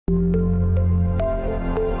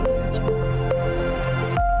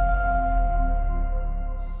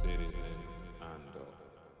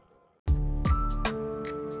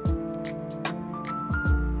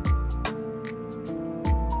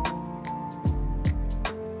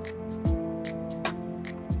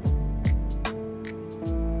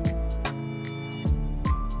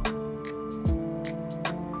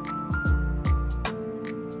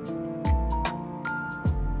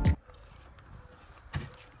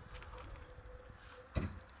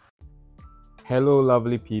Hello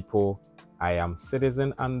lovely people, I am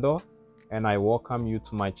Citizen Andor and I welcome you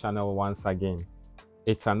to my channel once again.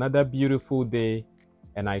 It's another beautiful day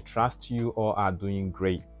and I trust you all are doing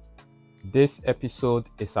great. This episode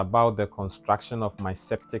is about the construction of my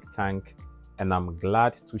septic tank and I'm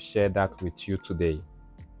glad to share that with you today.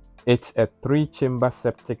 It's a 3-chamber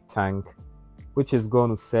septic tank which is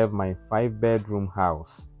going to serve my 5-bedroom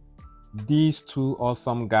house. These two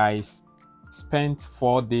awesome guys spent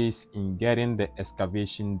 4 days in getting the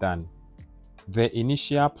excavation done. The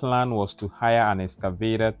initial plan was to hire an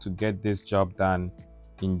excavator to get this job done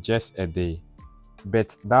in just a day,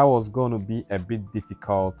 but that was going to be a bit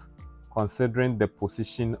difficult considering the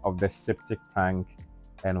position of the septic tank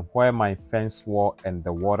and where my fence wall and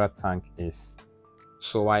the water tank is.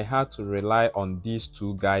 So I had to rely on these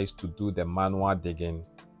two guys to do the manual digging,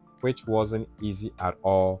 which wasn't easy at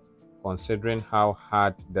all considering how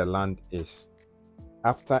hard the land is.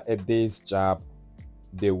 After a day's job,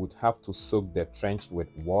 they would have to soak the trench with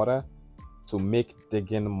water to make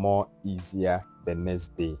digging more easier the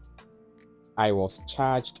next day. I was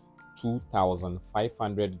charged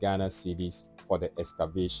 2,500 Ghana cedis for the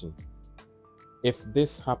excavation. If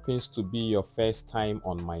this happens to be your first time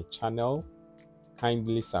on my channel,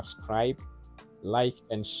 kindly subscribe, like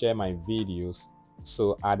and share my videos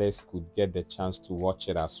so others could get the chance to watch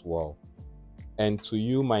it as well. And to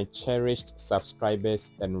you, my cherished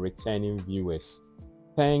subscribers and returning viewers,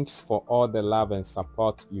 thanks for all the love and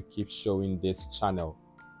support you keep showing this channel.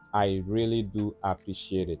 I really do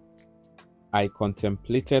appreciate it. I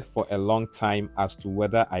contemplated for a long time as to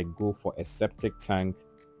whether I go for a septic tank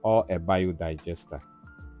or a biodigester.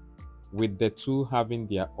 With the two having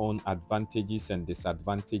their own advantages and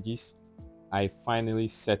disadvantages, I finally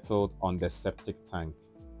settled on the septic tank.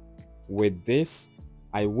 With this,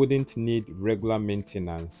 I wouldn't need regular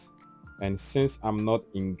maintenance, and since I'm not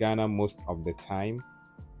in Ghana most of the time,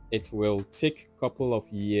 it will take a couple of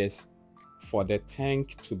years for the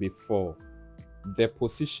tank to be full. The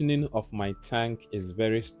positioning of my tank is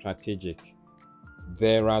very strategic.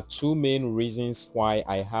 There are two main reasons why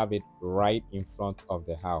I have it right in front of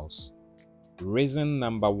the house. Reason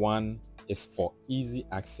number one is for easy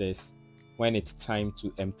access when it's time to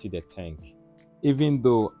empty the tank. Even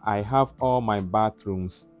though I have all my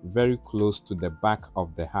bathrooms very close to the back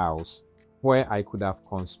of the house, where I could have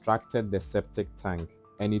constructed the septic tank,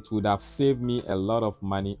 and it would have saved me a lot of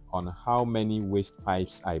money on how many waste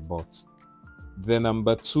pipes I bought. The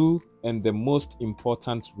number two and the most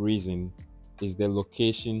important reason is the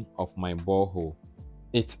location of my borehole.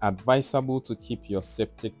 It's advisable to keep your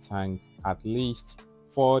septic tank at least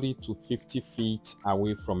 40 to 50 feet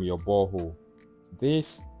away from your borehole.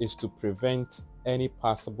 This is to prevent any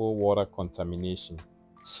possible water contamination.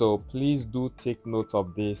 So please do take note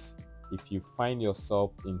of this if you find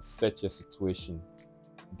yourself in such a situation.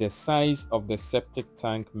 The size of the septic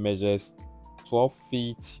tank measures 12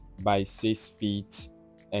 feet by 6 feet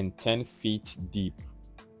and 10 feet deep.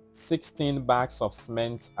 16 bags of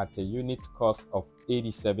cement at a unit cost of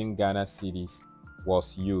 87 Ghana cedis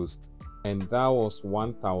was used, and that was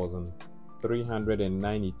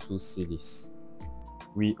 1,392 cedis.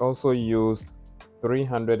 We also used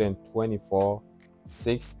 324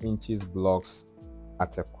 6-inch blocks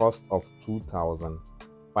at a cost of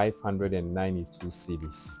 2,592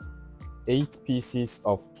 cedis. 8 pieces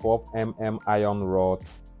of 12 mm iron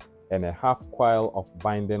rods and a half coil of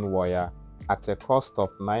binding wire at a cost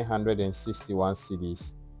of 961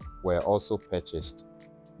 cedis were also purchased.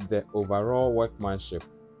 The overall workmanship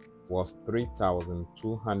was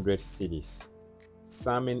 3,200 cedis,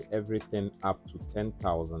 summing everything up to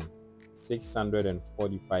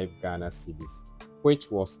 10,645 Ghana cedis,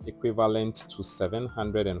 which was equivalent to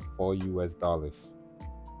 $704 US.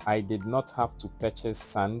 I did not have to purchase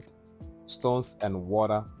sand, stones and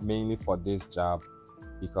water mainly for this job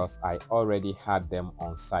because I already had them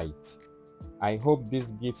on site. I hope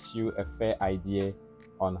this gives you a fair idea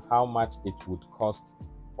on how much it would cost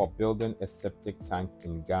for building a septic tank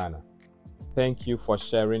in Ghana. Thank you for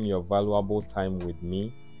sharing your valuable time with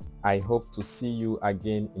me. I hope to see you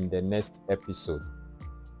again in the next episode.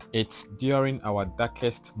 It's during our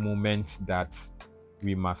darkest moments that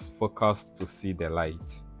we must focus to see the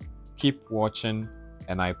light. Keep watching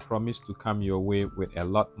and I promise to come your way with a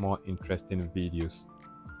lot more interesting videos.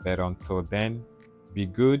 But until then, be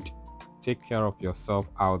good, take care of yourself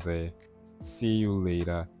out there. See you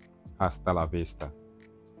later. Hasta la vista.